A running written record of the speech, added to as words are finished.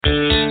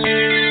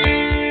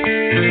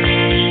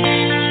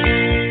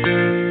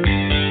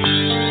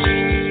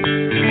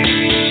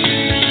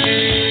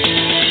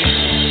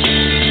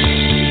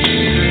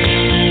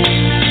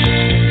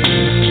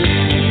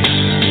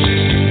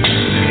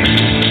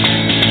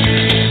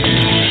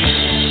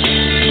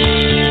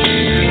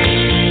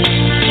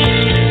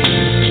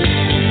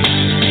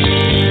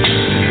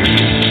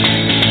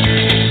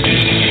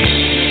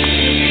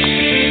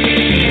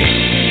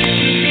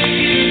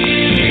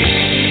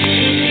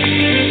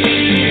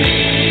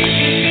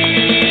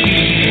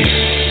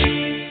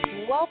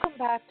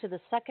back to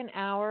the second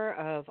hour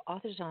of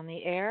Authors on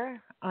the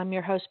Air. I'm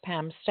your host,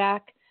 Pam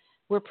Stack.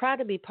 We're proud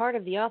to be part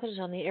of the Authors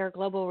on the Air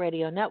Global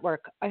Radio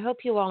Network. I hope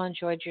you all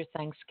enjoyed your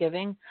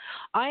Thanksgiving.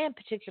 I am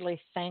particularly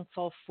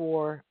thankful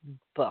for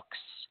books.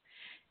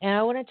 And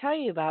I want to tell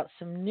you about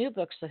some new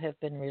books that have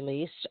been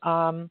released.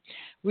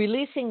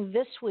 Releasing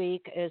this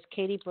week is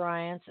Katie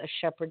Bryant's A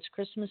Shepherd's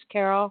Christmas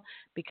Carol,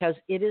 because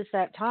it is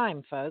that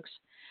time, folks.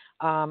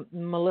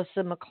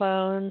 Melissa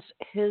McClone's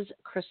His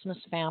Christmas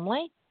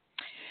Family.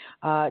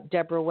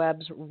 Deborah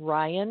Webb's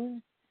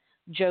Ryan,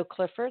 Joe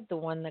Clifford, The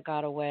One That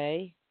Got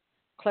Away,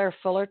 Claire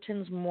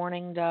Fullerton's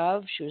Morning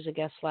Dove, she was a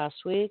guest last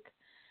week,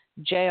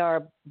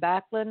 J.R.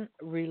 Backlund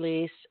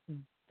released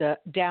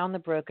Down the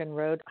Broken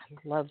Road, I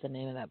love the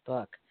name of that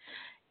book,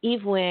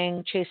 Eve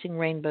Wing, Chasing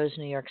Rainbows,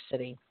 New York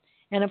City.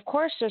 And of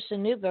course, there's a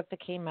new book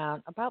that came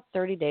out about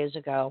 30 days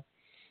ago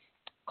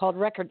called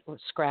Record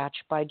Scratch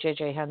by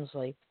J.J.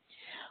 Hensley.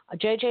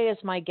 JJ is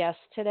my guest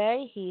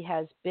today. He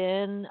has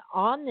been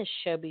on this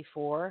show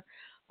before,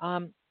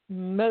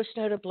 most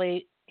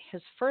notably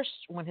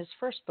when his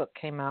first book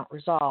came out,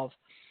 Resolve.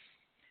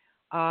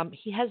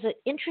 He has an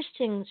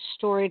interesting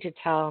story to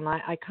tell, and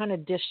I kind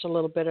of dished a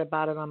little bit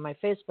about it on my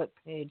Facebook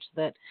page,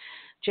 that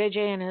JJ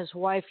and his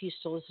wife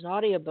used to listen to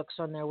audiobooks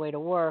on their way to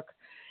work,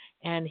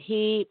 and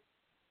he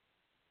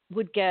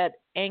would get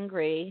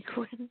angry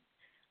when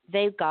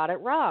they got it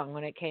wrong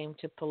when it came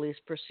to police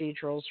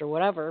procedurals or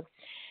whatever.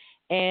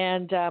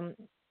 And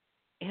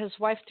his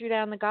wife threw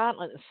down the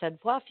gauntlet and said,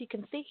 well, if you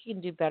can think you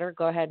can do better,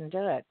 go ahead and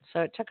do it.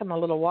 So it took him a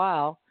little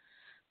while,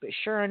 but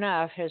sure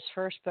enough, his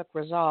first book,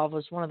 Resolve,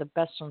 was one of the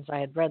best ones I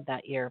had read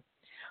that year.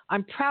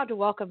 I'm proud to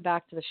welcome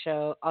back to the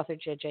show author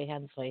J.J.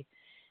 Hensley.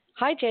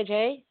 Hi,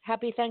 J.J.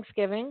 Happy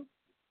Thanksgiving.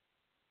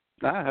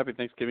 Happy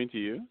Thanksgiving to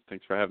you.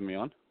 Thanks for having me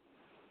on.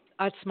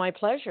 It's my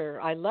pleasure.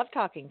 I love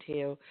talking to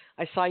you.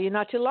 I saw you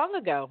not too long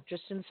ago,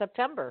 just in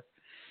September.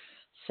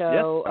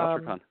 So, yes,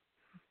 BoucherCon.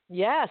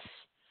 Yes.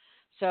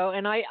 So,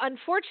 and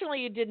unfortunately,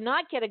 you did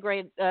not get a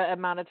great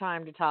amount of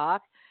time to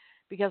talk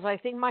because I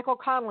think Michael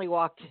Connelly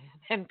walked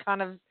in and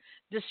kind of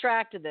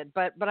distracted it.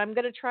 But I'm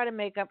going to try to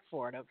make up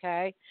for it.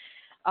 Okay.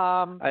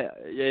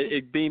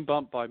 Being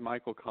bumped by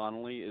Michael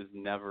Connelly is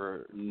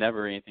never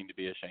anything to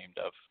be ashamed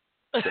of.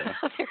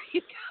 So. There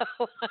you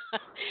go.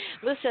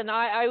 Listen,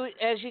 I,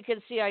 as you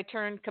can see, I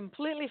turned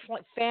completely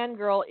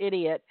fangirl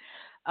idiot.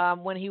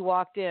 When he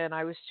walked in,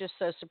 I was just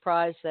so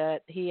surprised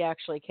that he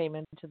actually came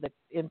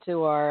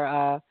into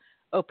our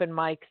open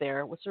mic there.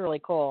 It was really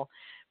cool.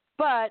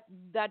 But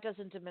that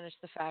doesn't diminish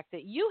the fact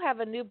that you have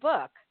a new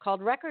book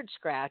called Record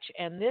Scratch,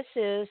 and this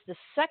is the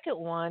second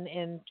one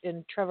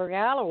in Trevor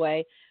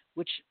Galloway,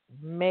 which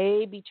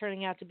may be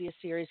turning out to be a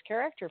series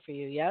character for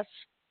you, yes?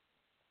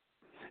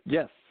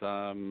 Yes.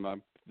 I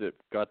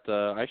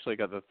actually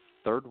got the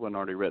third one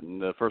already written.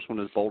 The first one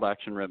is Bold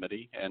Action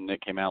Remedy, and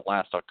it came out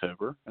last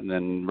October. And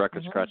then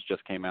Record Scratch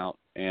just came out,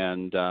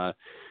 and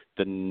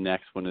the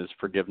next one is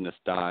Forgiveness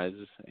Dies,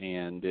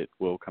 and it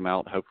will come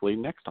out hopefully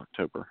next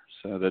October.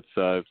 So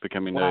that's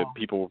becoming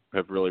people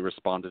have really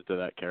responded to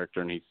that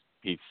character, and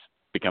he's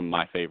become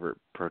my favorite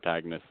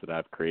protagonist that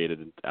I've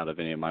created out of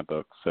any of my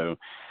books. So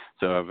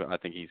I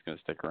think he's going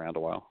to stick around a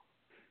while.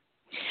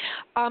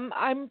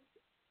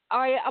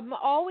 I am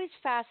always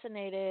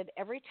fascinated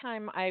every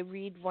time I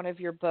read one of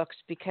your books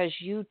because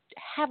you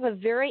have a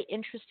very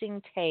interesting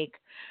take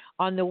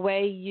on the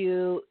way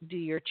you do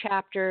your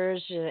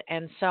chapters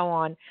and so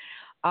on.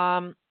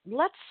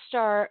 Let's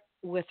start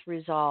with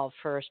Resolve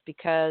first,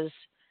 because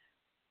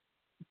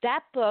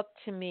that book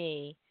to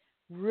me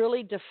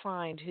really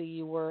defined who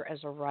you were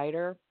as a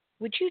writer.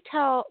 Would you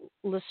tell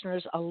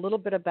listeners a little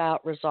bit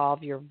about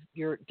Resolve,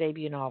 your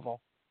debut novel?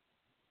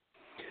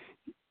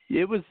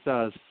 It was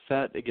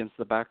set against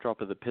the backdrop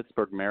of the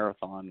Pittsburgh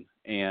Marathon,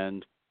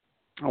 and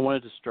I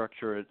wanted to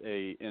structure it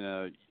in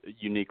a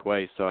unique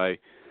way. So I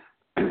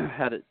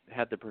had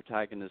the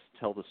protagonist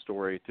tell the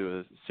story through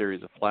a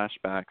series of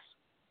flashbacks,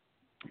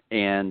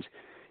 and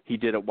he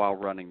did it while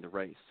running the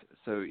race.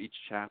 So each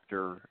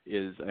chapter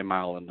is a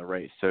mile in the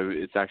race. So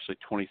it's actually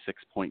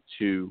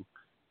 26.2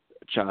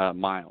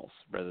 miles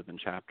rather than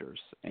chapters,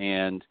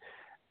 and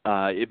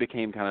it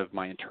became kind of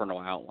my internal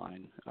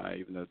outline,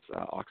 even though it's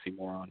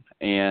oxymoron.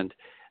 And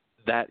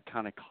that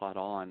kind of caught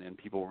on, and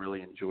people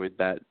really enjoyed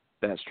that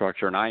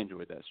structure, and I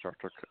enjoyed that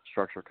structure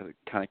because it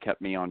kind of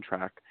kept me on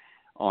track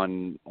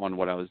on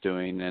what I was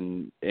doing,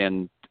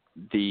 and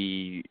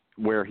the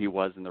where he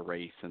was in the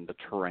race, and the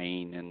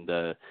terrain, and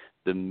the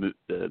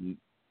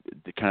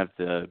kind of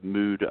the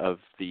mood of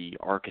the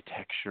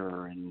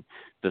architecture and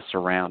the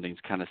surroundings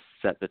kind of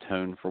set the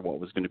tone for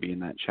what was going to be in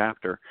that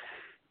chapter.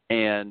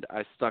 And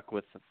I stuck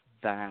with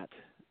that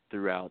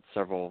throughout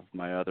several of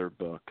my other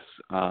books.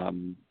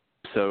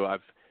 So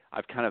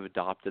I've kind of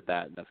adopted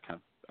that, and that's kind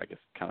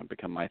of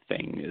become my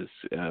thing, is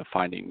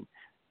finding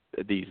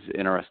these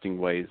interesting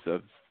ways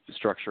of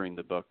structuring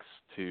the books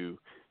to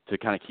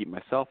kind of keep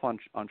myself on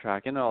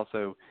track, and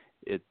also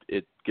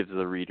it gives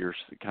the readers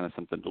kind of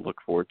something to look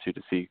forward to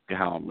see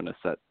how I'm going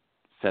to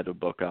set a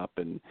book up,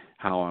 and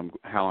how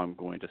I'm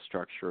going to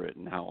structure it,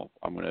 and how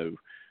I'm going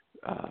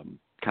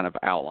kind of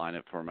outline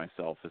it for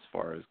myself as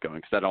far as going,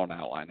 because I don't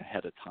outline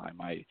ahead of time.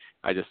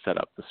 I just set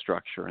up the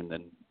structure and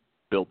then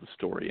build the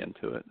story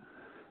into it.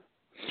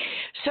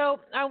 So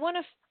I want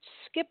to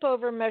skip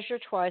over Measure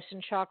Twice in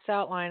Chalk's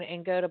outline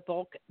and go to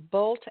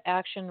Bolt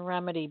Action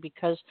Remedy,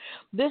 because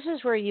this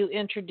is where you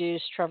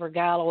introduce Trevor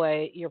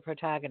Galloway, your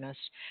protagonist.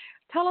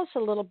 Tell us a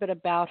little bit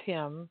about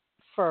him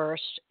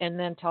first, and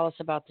then tell us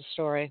about the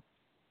story.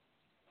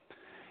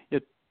 Yeah,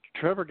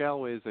 Trevor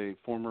Galloway is a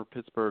former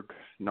Pittsburgh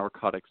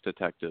narcotics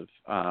detective,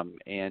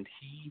 and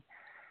he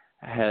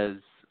has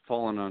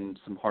fallen on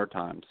some hard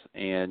times.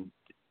 And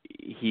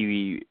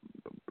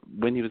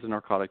when he was a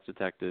narcotics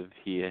detective,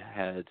 he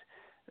had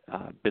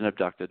been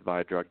abducted by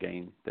a drug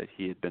gang that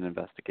he had been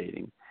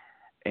investigating.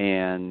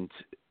 And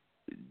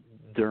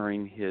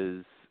during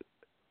his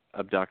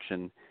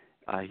abduction,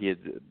 he had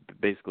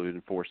basically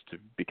been forced to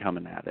become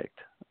an addict.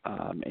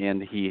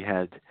 And he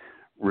had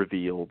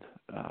revealed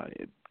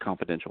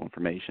confidential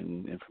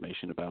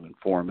information about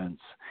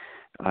informants,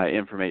 he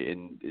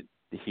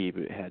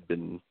had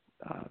been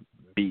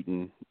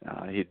beaten,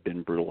 he had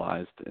been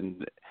brutalized,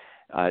 and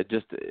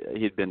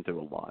he had been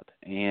through a lot.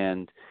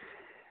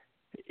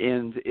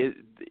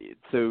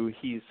 So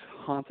he's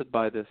haunted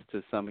by this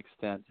to some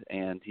extent,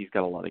 and he's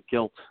got a lot of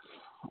guilt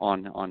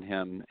on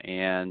him,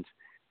 and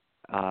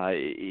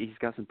he's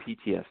got some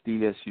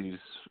PTSD issues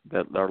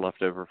that are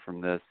left over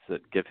from this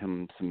that give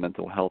him some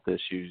mental health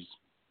issues,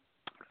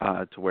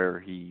 to where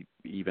he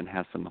even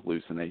has some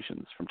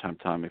hallucinations from time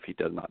to time if he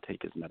does not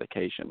take his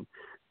medication.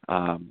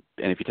 And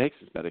if he takes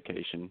his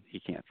medication, he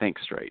can't think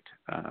straight.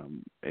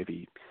 If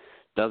he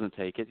doesn't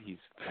take it, he's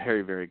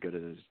very, very good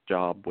at his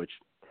job, which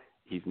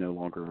he's no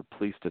longer a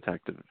police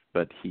detective,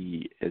 but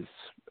he is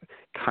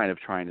kind of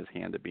trying his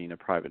hand at being a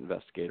private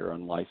investigator,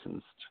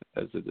 unlicensed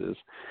as it is.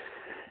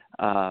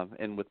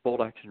 And with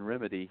Bolt Action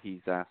Remedy,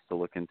 he's asked to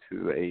look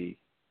into a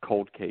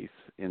cold case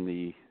in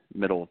the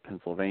middle of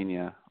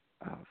Pennsylvania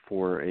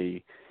for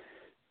a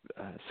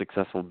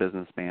successful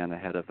businessman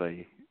ahead of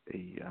a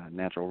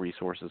natural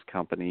resources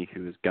company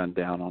who was gunned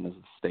down on his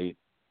estate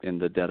in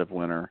the dead of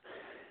winter.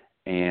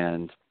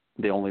 And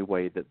the only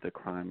way that the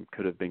crime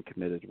could have been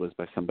committed was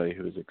by somebody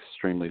who was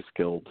extremely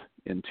skilled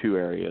in two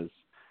areas,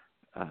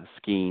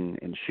 skiing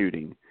and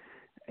shooting.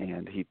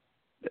 And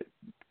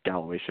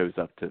Galloway shows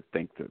up to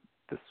think that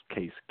this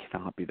case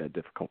cannot be that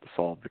difficult to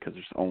solve, because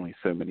there's only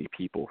so many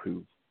people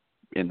who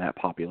in that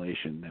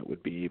population that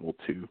would be able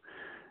to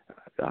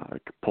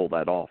pull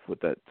that off with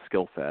that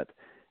skill set,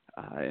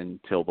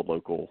 until the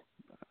local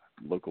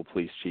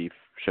police chief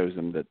shows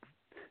him that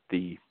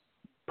the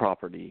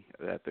property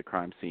at the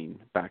crime scene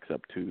backs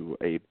up to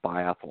a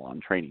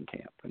biathlon training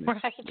camp. And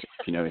right.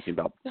 If you know anything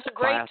about it's a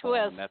great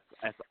biathlon, twist.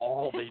 That's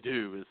all they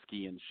do is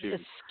ski and shoot.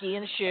 Just ski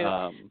and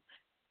shoot.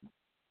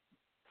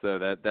 So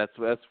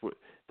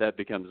that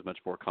becomes much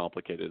more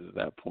complicated at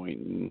that point,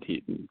 and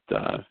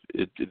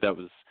that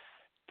was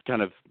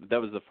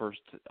the first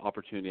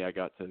opportunity I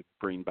got to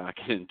bring back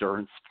an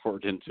endurance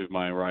sport into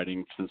my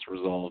writing since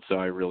Resolve. So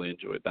I really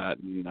enjoyed that,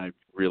 and I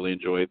really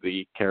enjoyed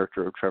the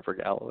character of Trevor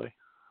Galloway.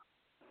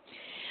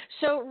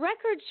 So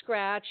Record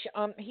Scratch,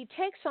 he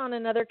takes on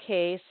another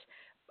case,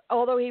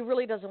 although he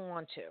really doesn't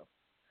want to.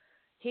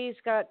 He's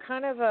got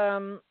kind of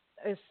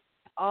this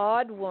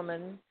odd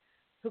woman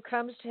who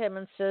comes to him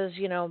and says,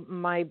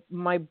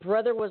 my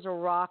brother was a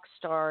rock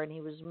star and he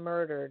was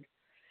murdered.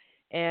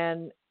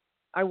 And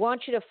I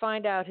want you to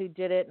find out who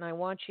did it, and I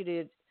want you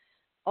to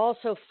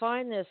also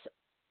find this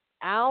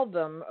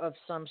album of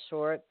some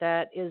sort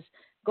that is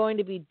going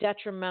to be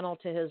detrimental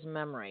to his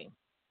memory.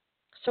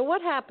 So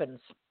what happens?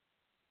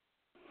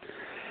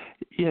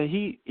 Yeah,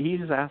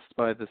 he's asked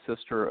by the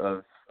sister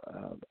of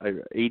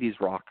an 80s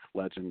rock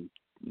legend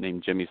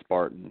named Jimmy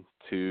Spartan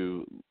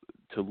to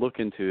look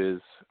into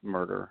his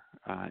murder,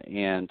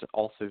 and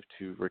also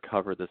to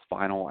recover this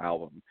vinyl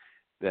album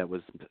that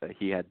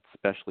he had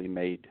specially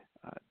made,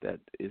 that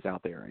is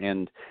out there.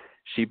 And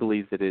she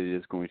believes that it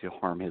is going to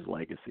harm his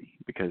legacy,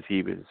 because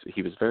he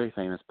was very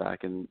famous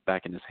back in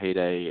his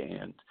heyday,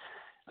 and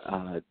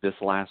this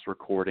last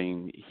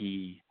recording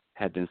he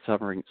had been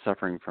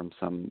suffering from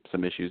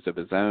some issues of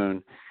his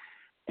own,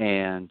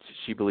 and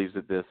she believes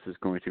that this is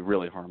going to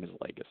really harm his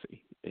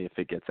legacy if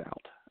it gets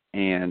out.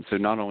 And so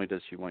not only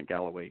does she want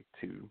Galloway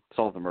to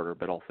solve the murder,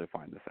 but also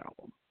find this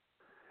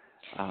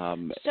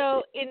album.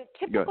 So in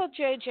typical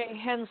J.J.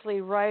 Hensley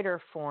writer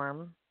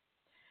form,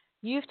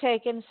 you've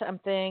taken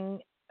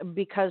something,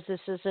 because this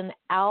is an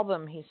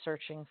album he's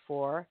searching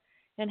for.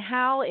 And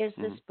how is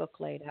this book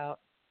laid out?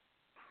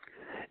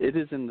 It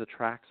is in the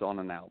tracks on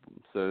an album.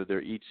 So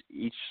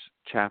each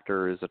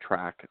chapter is a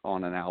track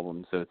on an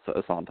album, so it's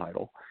a song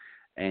title.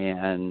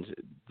 And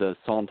the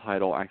song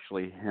title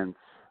actually hints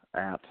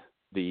at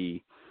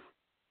the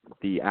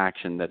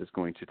action that is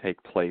going to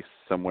take place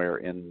somewhere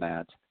in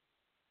that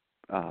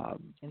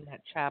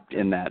chapter.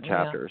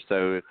 Yeah.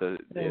 So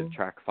if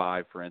track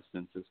 5, for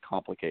instance, is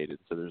complicated,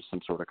 so there's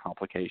some sort of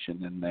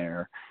complication in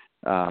there.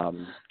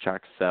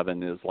 Track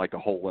 7 is like a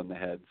hole in the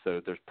head,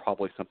 so there's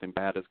probably something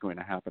bad is going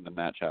to happen in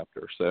that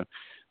chapter. So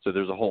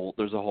there's a whole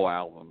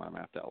album I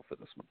mapped out for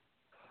this one.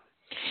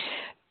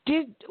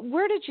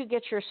 Where did you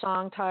get your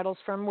song titles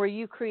from? Were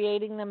you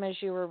creating them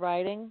as you were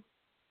writing?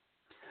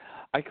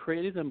 I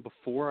created them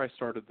before I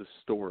started the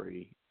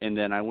story, and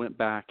then I went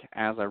back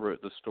as I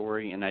wrote the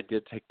story, and I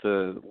did take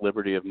the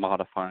liberty of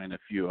modifying a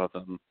few of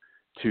them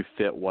to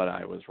fit what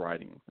I was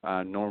writing.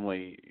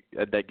 Normally,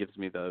 that gives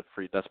me the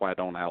free. That's why I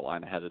don't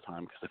outline ahead of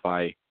time, because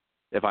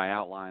if I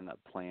outline a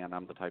plan,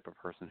 I'm the type of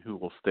person who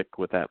will stick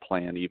with that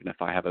plan even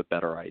if I have a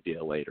better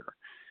idea later.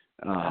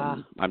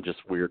 I'm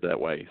just weird that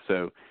way.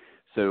 So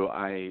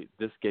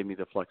this gave me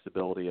the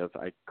flexibility of,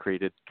 I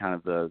created kind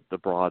of the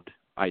broad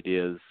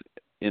ideas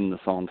in the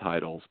song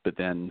titles, but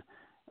then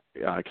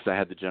because I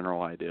had the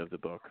general idea of the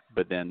book,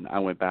 but then I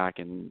went back,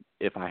 and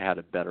if I had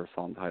a better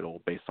song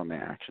title based on the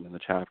action in the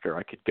chapter,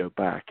 I could go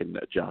back and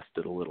adjust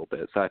it a little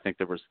bit. So I think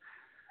there was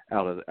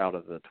out of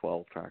the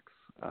 12 tracks,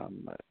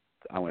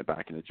 I went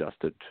back and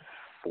adjusted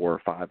 4 or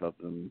 5 of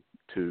them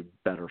to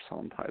better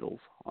song titles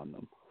on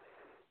them.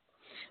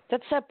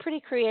 That's pretty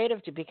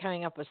creative to be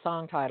coming up with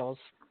song titles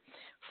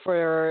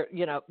for,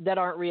 that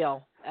aren't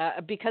real.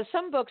 Because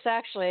some books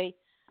actually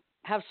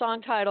have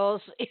song titles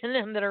in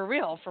them that are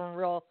real, from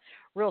real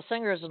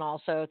singers and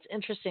all. So it's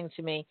interesting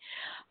to me.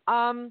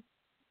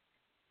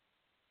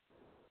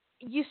 You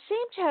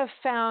seem to have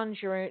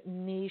found your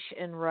niche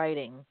in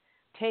writing,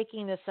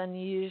 taking this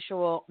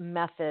unusual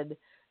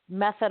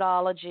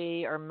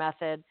methodology or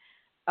method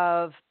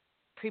of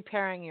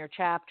preparing your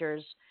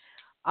chapters.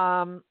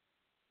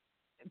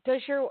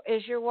 Is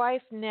your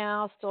wife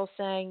now still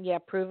saying, "Yeah,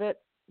 prove it,"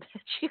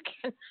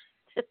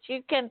 that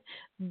you can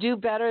do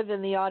better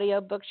than the audio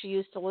books you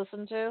used to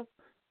listen to?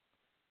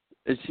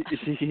 She's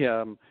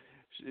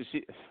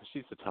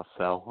a tough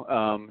sell.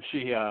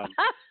 She's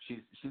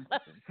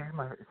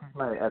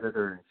my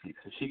editor in chief,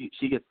 so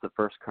she gets the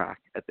first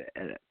crack at the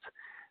edits.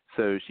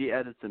 So she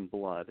edits in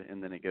blood,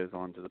 and then it goes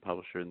on to the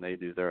publisher, and they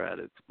do their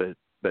edits. But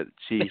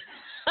she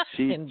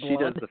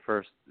does the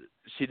first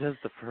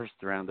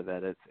round of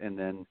edits, and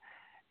then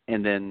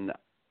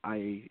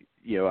I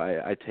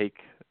take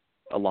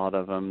a lot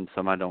of them,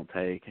 some I don't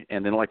take,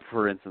 and then, like,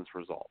 for instance,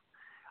 Resolve,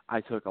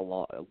 I took a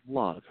lot of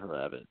her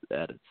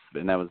edits,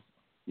 and that was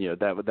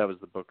that was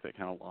the book that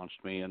kind of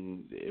launched me,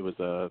 and it was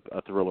a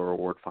Thriller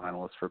Award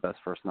finalist for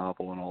Best First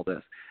Novel and all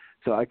this.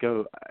 So I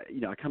come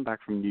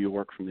back from New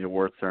York from the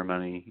award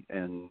ceremony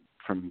and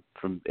from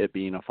it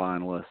being a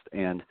finalist,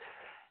 and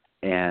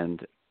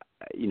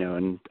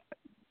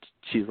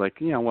she's like,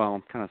 well,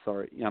 I'm kind of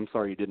sorry. I'm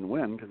sorry you didn't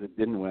win, because it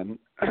didn't win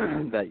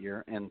that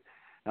year. And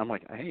I'm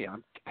like, hey,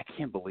 I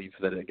can't believe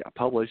that it got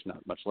published,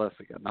 not much less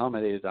it got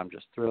nominated. I'm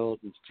just thrilled.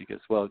 And she goes,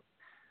 well,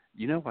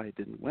 you know why it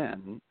didn't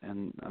win?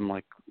 And I'm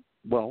like,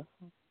 well,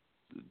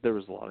 there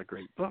was a lot of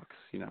great books,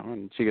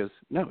 And she goes,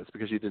 no, it's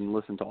because you didn't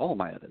listen to all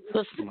my edits.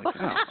 I'm like,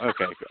 oh,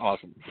 okay,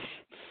 awesome.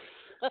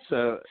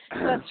 So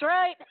that's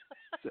right.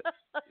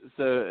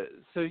 so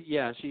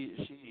yeah, she's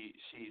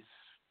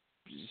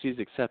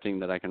accepting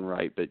that I can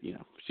write, but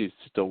she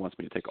still wants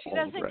me to take all of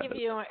her edits.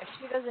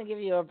 She doesn't give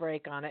you a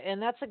break on it,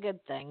 and that's a good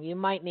thing. You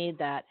might need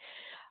that.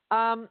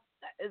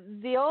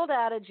 The old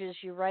adage is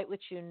you write what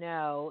you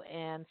know,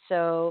 and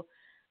so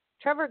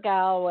Trevor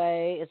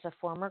Galloway is a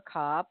former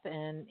cop,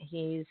 and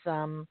he's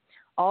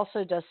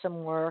also does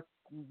some work,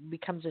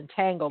 becomes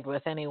entangled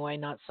with anyway,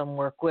 not some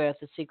work with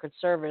the Secret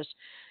Service.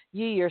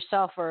 You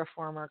yourself are a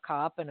former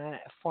cop and a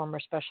former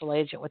special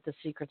agent with the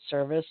Secret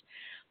Service.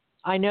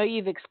 I know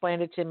you've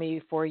explained it to me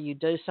before. You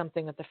do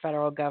something with the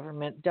federal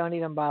government. Don't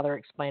even bother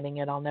explaining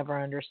it. I'll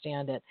never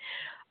understand it.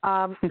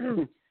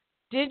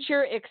 Did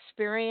your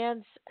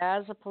experience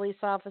as a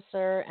police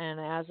officer and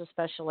as a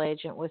special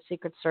agent with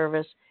Secret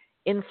Service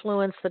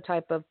influence the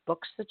type of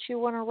books that you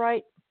want to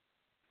write?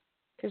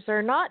 Because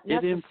they're not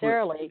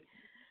necessarily,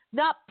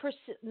 not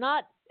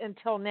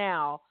until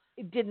now,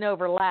 it didn't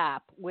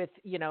overlap with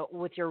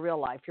your real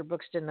life. Your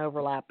books didn't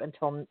overlap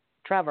until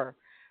Trevor.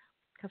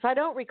 Because I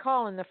don't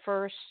recall in the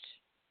first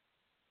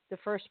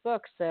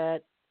books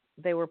that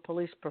they were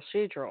police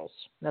procedurals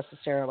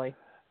necessarily.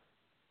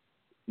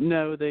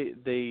 No,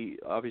 they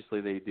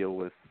obviously they deal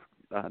with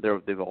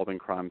they've all been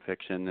crime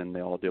fiction, and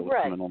they all deal with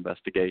criminal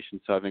investigation.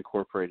 So I've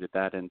incorporated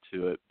that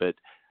into it. But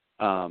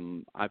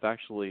I've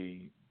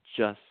actually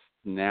just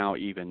now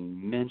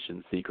even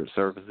mentioned Secret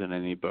Service in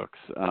any books,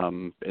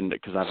 and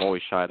because I've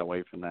always shied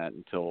away from that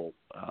until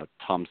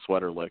Tom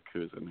Sweterlick,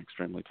 who's an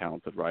extremely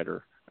talented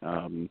writer,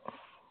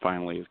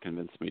 finally has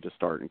convinced me to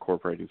start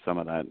incorporating some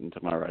of that into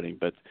my writing.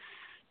 But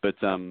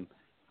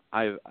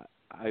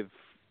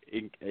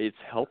it's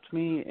helped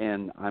me,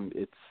 and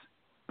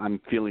I'm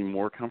feeling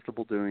more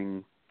comfortable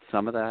doing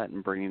some of that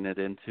and bringing it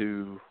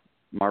into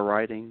my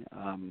writing.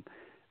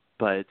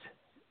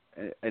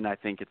 And I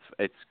think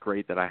it's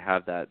great that I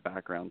have that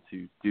background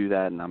to do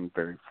that, and I'm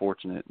very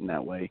fortunate in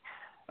that way.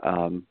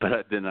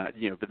 But then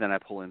I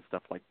pull in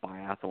stuff like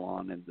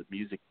biathlon and the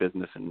music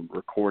business and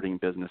recording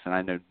business, and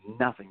I know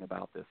nothing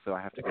about this, so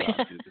I have to go out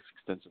and do this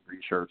extensive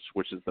research,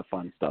 which is the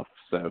fun stuff.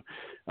 So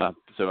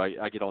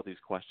I get all these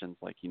questions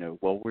like,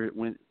 well,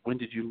 when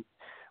did you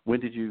when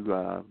did you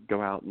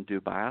go out and do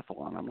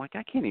biathlon? I'm like,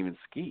 I can't even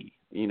ski.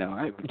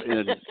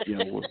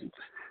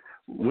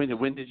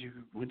 When did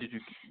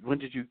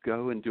you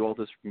go and do all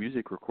this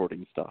music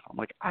recording stuff? I'm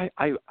like, I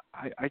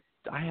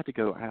had to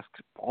go ask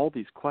all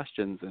these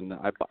questions, and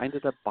I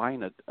ended up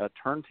buying a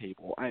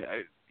turntable.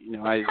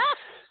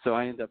 So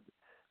I end up,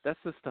 that's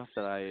the stuff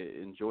that I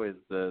enjoy, is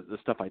the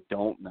stuff I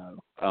don't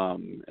know,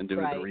 and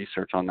doing the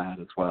research on that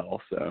as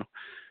well. So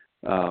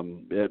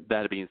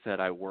that being said,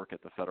 I work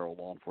at the Federal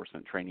Law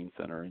Enforcement Training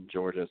Center in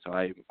Georgia, so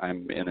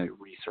I'm in a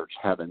research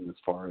heaven as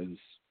far as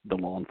the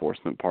law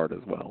enforcement part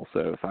as well.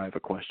 So if I have a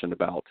question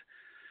about,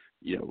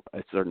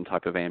 a certain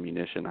type of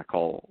ammunition, I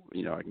call,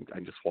 I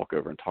can just walk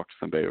over and talk to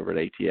somebody over at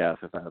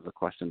ATF. If I have a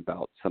question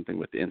about something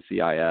with the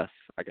NCIS,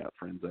 I got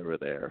friends over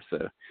there.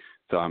 So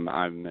I'm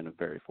in a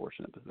very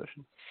fortunate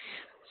position.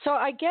 So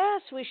I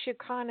guess we should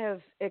kind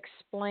of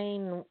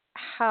explain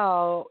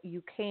how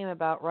you came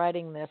about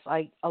writing this.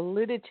 I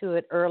alluded to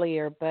it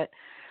earlier, but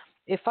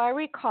if I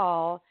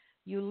recall,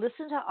 you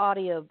listened to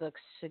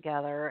audiobooks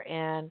together,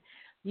 and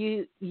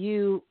you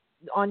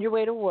on your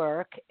way to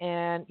work,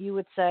 and you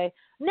would say,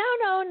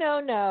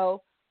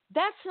 no,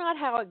 that's not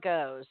how it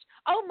goes.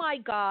 Oh my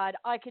God,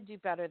 I could do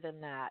better than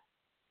that.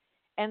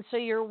 And so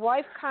your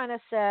wife kind of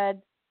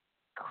said,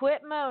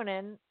 quit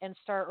moaning and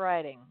start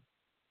writing.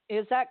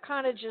 Is that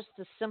kind of just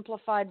the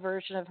simplified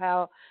version of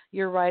how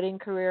your writing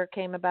career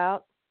came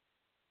about?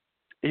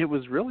 It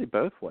was really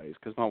both ways,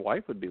 because my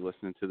wife would be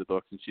listening to the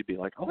books and she'd be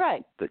like, "Oh,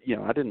 right. I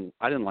didn't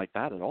like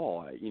that at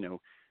all.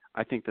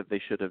 I think that they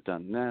should have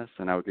done this,"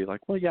 and I would be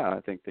like, "Well, yeah,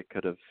 I think they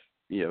could have.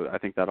 I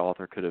think that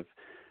author could have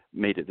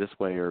made it this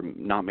way, or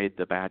not made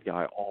the bad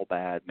guy all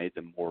bad, made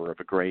them more of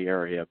a gray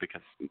area,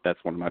 because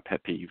that's one of my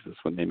pet peeves, is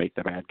when they make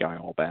the bad guy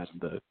all bad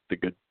and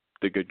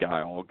the good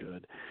guy all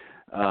good."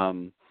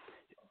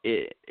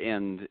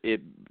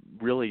 It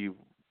really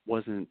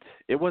wasn't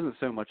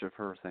so much of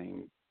her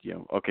saying,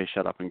 okay,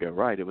 shut up and go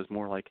write. It was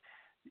more like,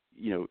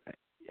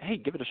 hey,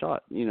 give it a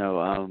shot,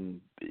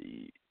 and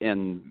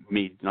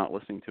me not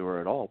listening to her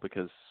at all,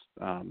 because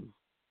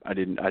I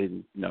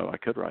didn't know I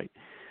could write.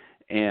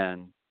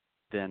 And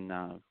then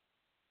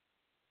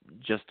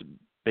just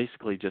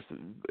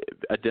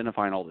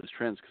identifying all those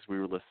trends, because we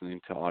were listening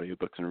to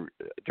audiobooks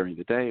during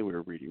the day, we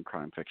were reading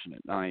crime fiction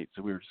at night,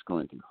 so we were just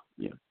going through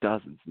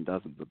dozens and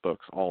dozens of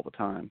books all the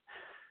time,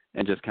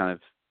 and just kind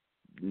of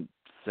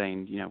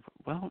saying,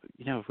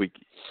 if we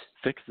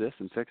fix this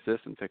and fix this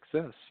and fix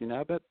this,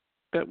 I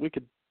bet we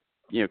could,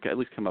 at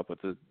least come up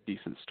with a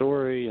decent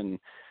story. And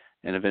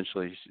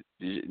eventually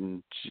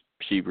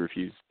she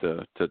refused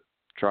to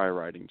try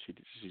writing. She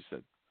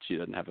said she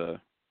doesn't have the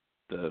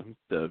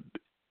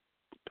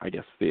I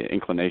guess the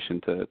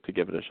inclination to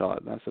give it a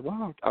shot. And I said,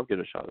 well, I'll give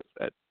it a shot.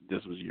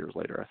 This was years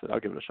later. I said, I'll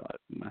give it a shot.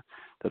 And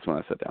that's when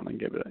I sat down and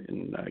gave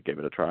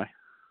it a try.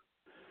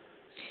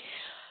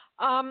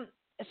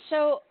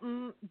 So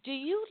do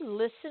you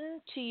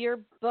listen to your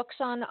books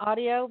on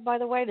audio, by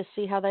the way, to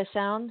see how they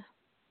sound?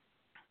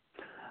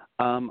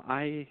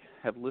 I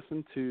have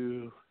listened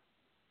to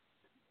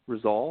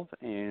Resolve,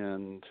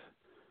 and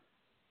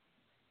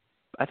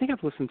I think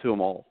I've listened to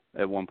them all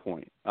at one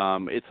point.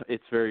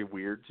 It's very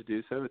weird to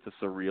do so. It's a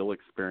surreal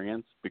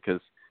experience, because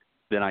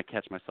then I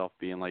catch myself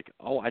being like,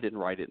 oh, I didn't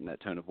write it in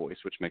that tone of voice,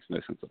 which makes no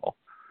sense at all.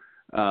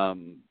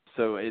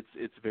 So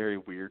it's very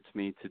weird to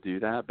me to do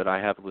that, but I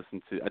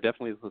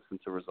definitely listened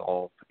to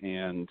Resolve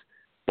and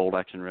Bold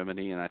Action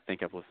Remedy, and I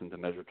think I've listened to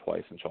Measure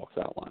Twice and Chalk's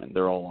Outline.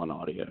 They're all on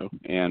audio,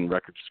 and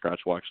Record to Scratch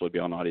will actually be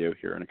on audio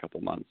here in a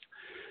couple months.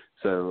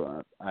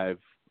 So I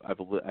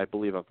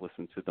believe I've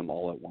listened to them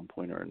all at one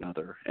point or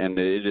another, and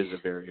it is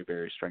a very,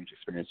 very strange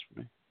experience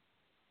for me.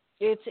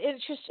 It's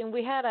interesting.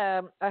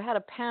 I had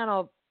a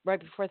panel right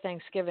before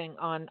Thanksgiving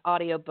on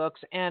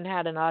audiobooks, and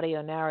had an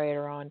audio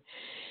narrator on,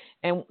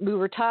 and we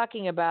were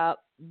talking about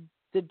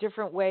the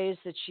different ways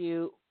that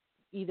you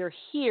either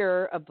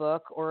hear a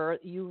book or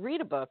you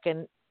read a book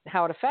and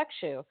how it affects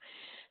you.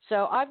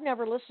 So I've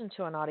never listened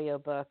to an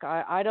audiobook.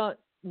 I don't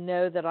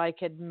know that I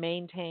could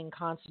maintain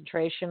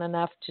concentration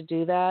enough to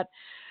do that.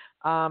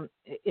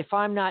 If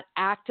I'm not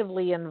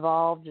actively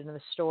involved in the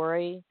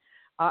story,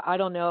 I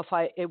don't know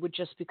if it would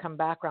just become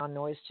background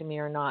noise to me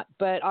or not.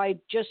 But I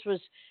just was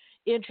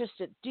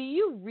interested. Do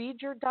you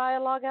read your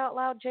dialogue out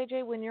loud,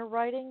 JJ, when you're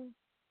writing?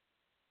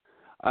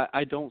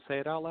 I don't say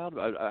it out loud.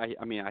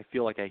 I mean, I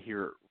feel like I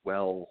hear it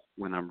well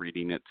when I'm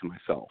reading it to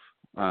myself.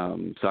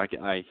 So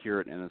I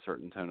hear it in a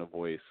certain tone of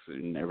voice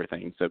and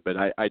everything. So, but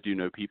I do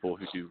know people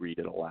who do read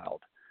it aloud,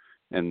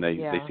 and they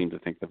seem to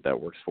think that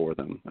works for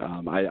them.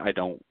 I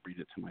don't read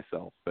it to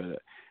myself,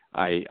 but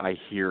I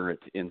hear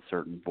it in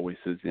certain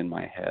voices in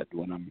my head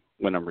when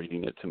I'm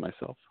reading it to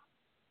myself.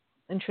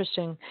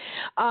 Interesting.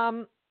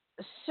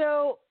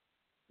 So,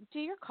 do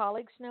your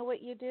colleagues know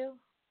what you do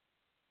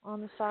on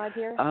the side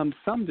here?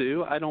 Some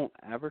do. I don't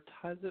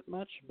advertise it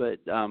much, but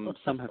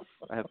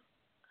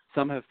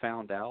some have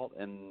found out,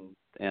 and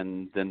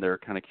then they're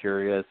kind of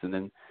curious, and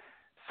then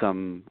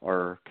some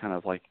are kind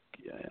of like,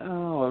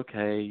 oh,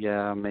 okay,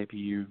 yeah, maybe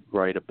you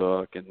write a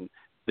book, and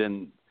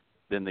then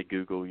then they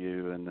Google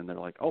you, and then they're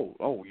like,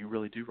 oh, you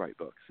really do write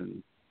books,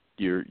 and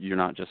you're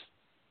not just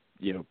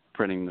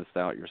printing this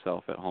out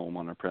yourself at home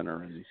on a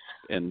printer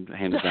and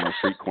hand it down the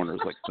street corners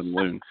like some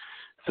loon.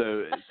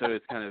 So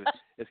it's kind of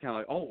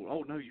like,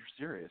 oh no, you're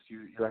serious.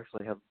 You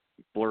actually have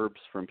blurbs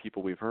from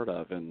people we've heard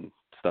of and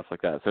stuff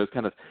like that. So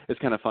it's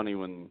kind of funny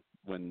when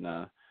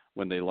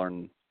they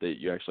learn that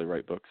you actually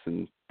write books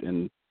and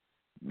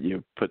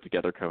put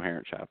together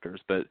coherent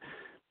chapters. But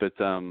I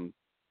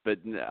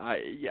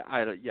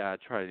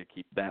try to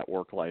keep that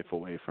work life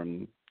away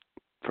from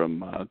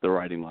the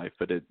writing life,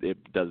 but it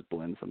does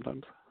blend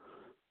sometimes.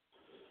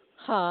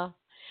 Huh.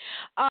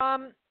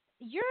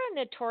 You're a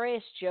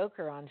notorious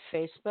joker on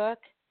Facebook.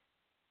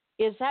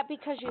 Is that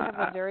because you have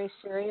a very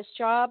serious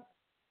job?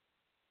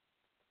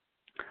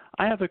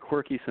 I have a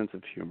quirky sense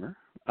of humor.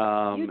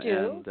 You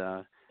do.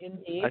 And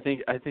indeed. I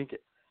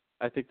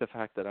think the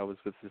fact that I was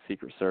with the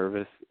Secret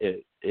Service,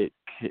 it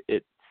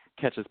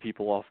catches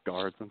people off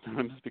guard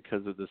sometimes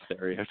because of the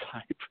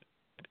stereotype.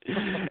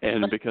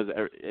 And because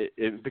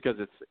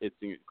it's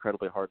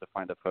incredibly hard to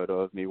find a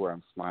photo of me where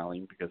I'm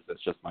smiling, because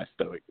that's just my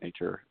stoic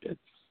nature.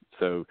 It's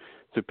so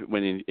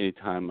when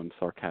anytime I'm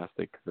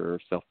sarcastic or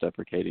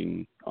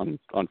self-deprecating on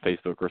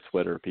Facebook or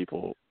Twitter,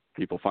 people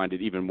find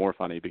it even more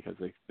funny because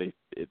it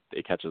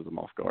catches them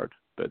off guard.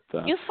 But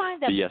you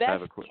find the yes,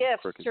 best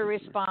gifts to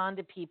respond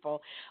to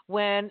people.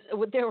 When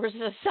there was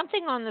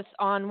something on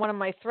one of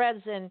my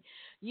threads, and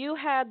you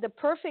had the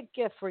perfect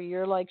gift where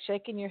you're like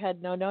shaking your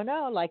head, no,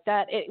 like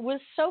that. It was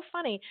so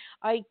funny.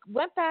 I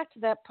went back to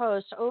that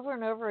post over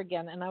and over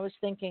again, and I was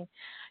thinking,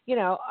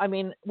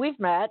 we've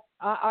met.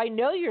 I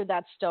know you're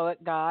that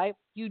stoic guy.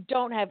 You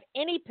don't have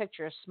any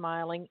pictures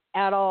smiling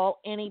at all,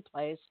 any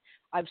place.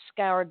 I've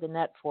scoured the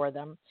net for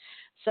them.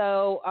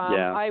 So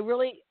I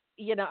really,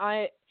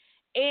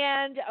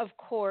 and of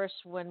course,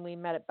 when we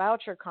met at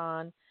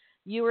BoucherCon,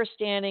 you were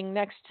standing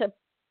next to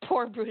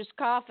poor Bruce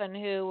Coffin,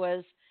 who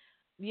was,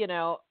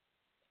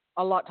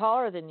 a lot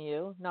taller than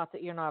you. Not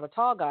that you're not a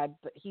tall guy,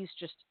 but he's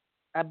just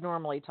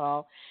abnormally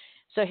tall.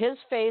 So his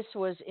face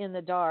was in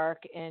the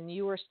dark, and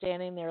you were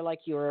standing there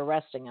like you were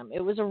arresting him.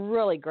 It was a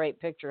really great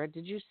picture.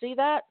 Did you see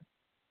that?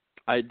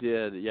 I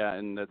did, yeah,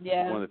 and that's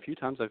one of the few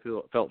times I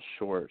felt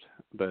short.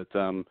 But I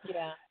can't.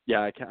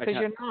 Because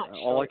you're not short.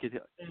 All I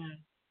could.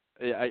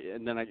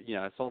 And then I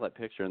saw that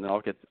picture, and then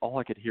all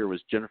I could hear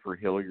was Jennifer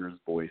Hillier's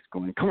voice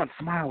going, "Come on,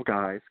 smile,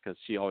 guys," because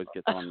she always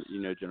gets on.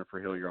 Jennifer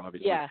Hillier,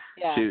 obviously. Yeah.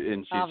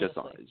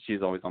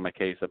 She's always on my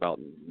case about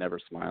never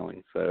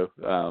smiling. So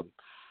I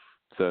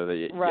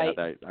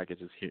could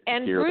just hear.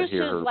 And hear Bruce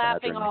her is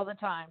laughing badgering. all the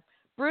time.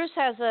 Bruce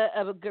has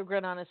a good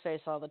grin on his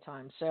face all the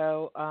time.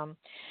 So.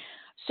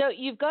 So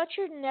you've got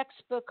your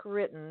next book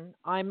written.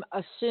 I'm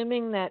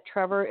assuming that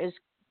Trevor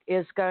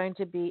is going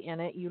to be in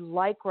it. You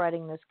like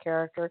writing this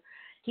character.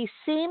 He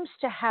seems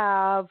to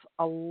have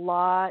a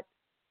lot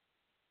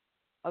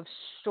of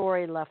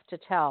story left to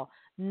tell,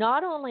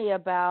 not only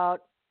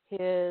about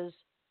his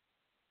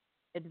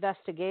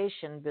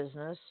investigation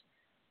business,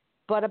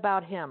 but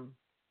about him.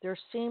 There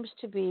seems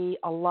to be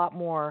a lot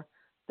more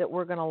that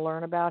we're going to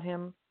learn about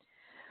him.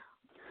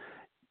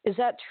 Is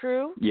that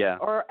true? Yeah.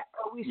 Or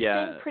are we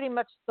seeing pretty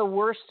much the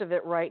worst of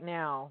it right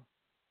now?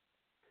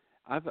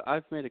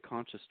 I've made a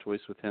conscious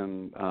choice with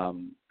him.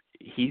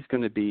 He's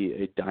going to be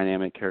a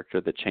dynamic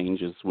character that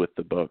changes with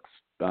the books,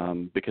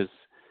 because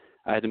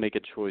I had to make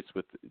a choice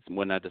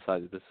when I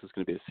decided this was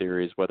going to be a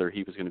series, whether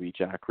he was going to be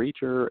Jack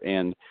Reacher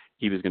and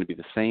he was going to be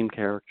the same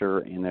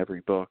character in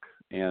every book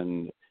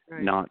and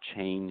not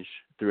change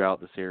throughout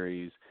the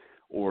series,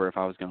 or if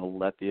I was going to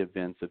let the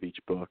events of each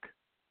book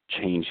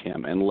change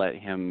him and let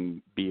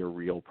him be a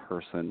real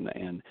person,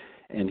 and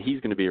he's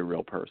going to be a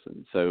real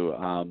person.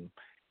 So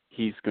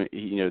he's going,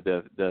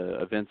 the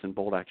events in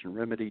Bold Action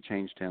Remedy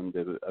changed him.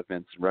 The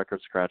events in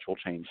Record Scratch will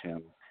change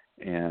him,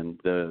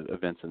 and the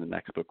events in the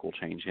next book will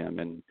change him.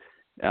 And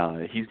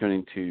he's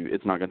going to.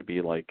 It's not going to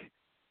be like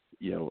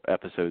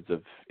episodes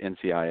of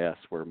NCIS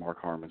where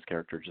Mark Harmon's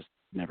character just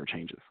never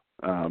changes.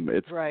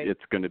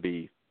 It's going to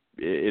be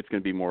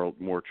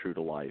more true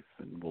to life,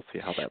 and we'll see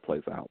how that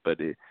plays out. But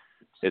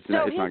it's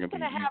not going to be. He's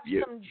going to have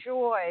some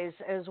joys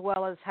as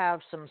well as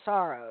have some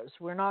sorrows.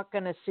 We're not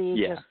going to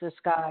see just this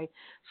guy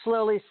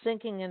slowly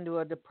sinking into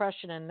a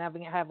depression and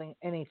having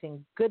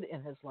anything good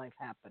in his life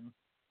happen.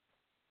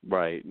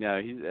 Right.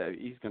 No,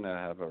 he's going to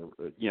have a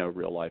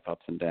real life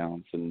ups and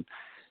downs, and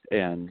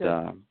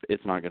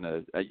it's not going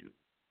to.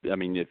 I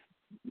mean, if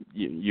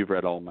you've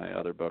read all my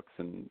other books,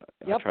 and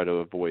I try to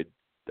avoid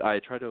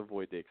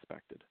the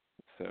expected.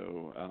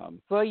 So.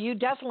 Well, you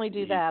definitely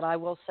do that. I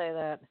will say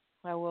that.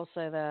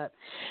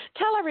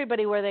 Tell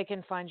everybody where they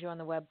can find you on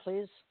the web,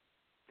 please.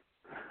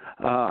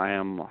 I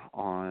am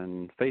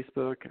on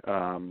Facebook.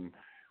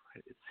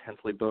 It's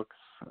Hensley Books,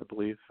 I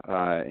believe,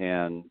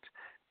 and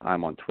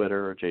I'm on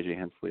Twitter, JJ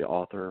Hensley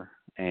Author,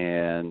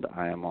 and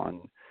I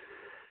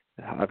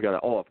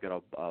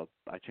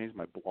changed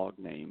my blog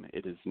name.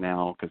 It is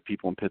now, because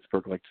people in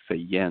Pittsburgh like to say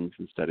Yens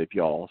instead of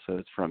y'all, so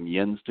it's from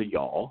Yens to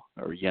Y'all,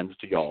 or Yens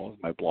to Y'all is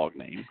my blog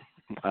name.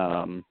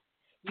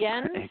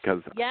 Jens?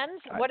 Because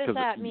Jens? What does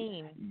that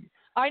mean?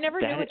 I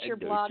never knew what your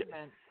blog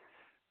meant.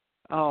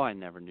 Oh, I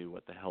never knew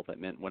what the hell that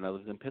meant when I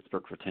lived in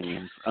Pittsburgh for 10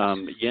 years.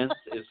 Jens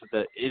is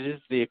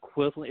the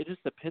equivalent. It is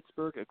the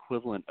Pittsburgh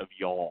equivalent of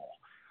y'all.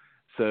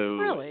 So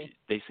really?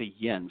 They say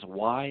Jens,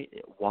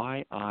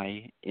 Y-I-N-Z.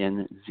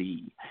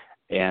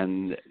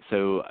 And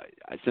so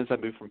since I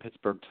moved from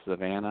Pittsburgh to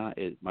Savannah,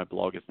 my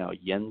blog is now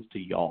Jens to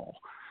y'all.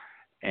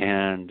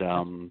 And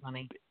That's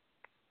funny.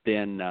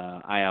 Then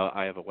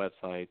I have a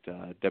website,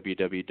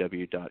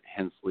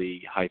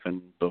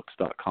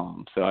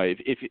 www.hensley-books.com. So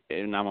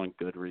and I'm on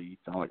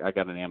Goodreads. I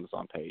got an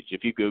Amazon page.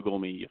 If you Google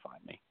me, you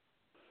find me.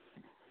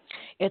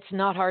 It's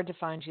not hard to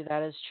find you.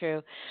 That is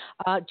true.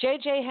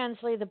 J.J.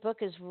 Hensley, the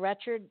book is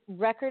Record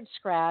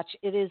Scratch.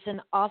 It is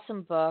an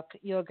awesome book.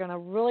 You're going to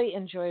really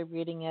enjoy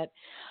reading it.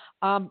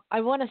 I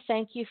want to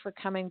thank you for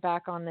coming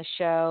back on the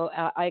show.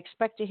 I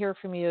expect to hear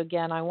from you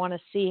again. I want to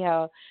see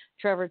how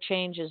Trevor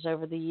changes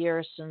over the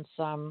years since,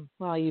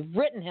 you've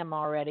written him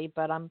already,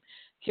 but I'm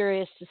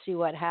curious to see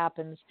what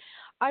happens.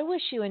 I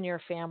wish you and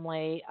your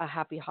family a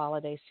happy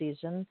holiday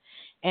season,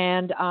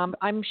 and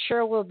I'm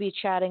sure we'll be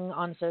chatting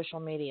on social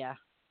media.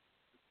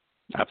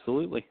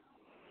 Absolutely.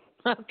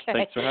 Okay.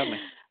 Thanks for having me.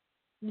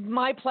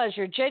 My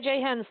pleasure.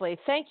 J.J. Hensley,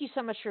 thank you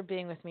so much for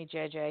being with me,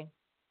 J.J.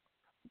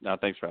 No,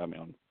 thanks for having me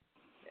on.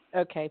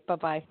 Okay,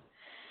 bye-bye.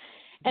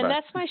 And Bye.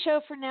 that's my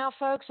show for now,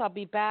 folks. I'll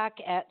be back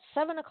at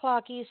 7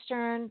 o'clock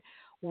Eastern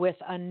with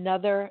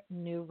another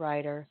new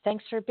writer.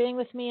 Thanks for being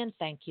with me, and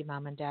thank you,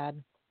 Mom and Dad.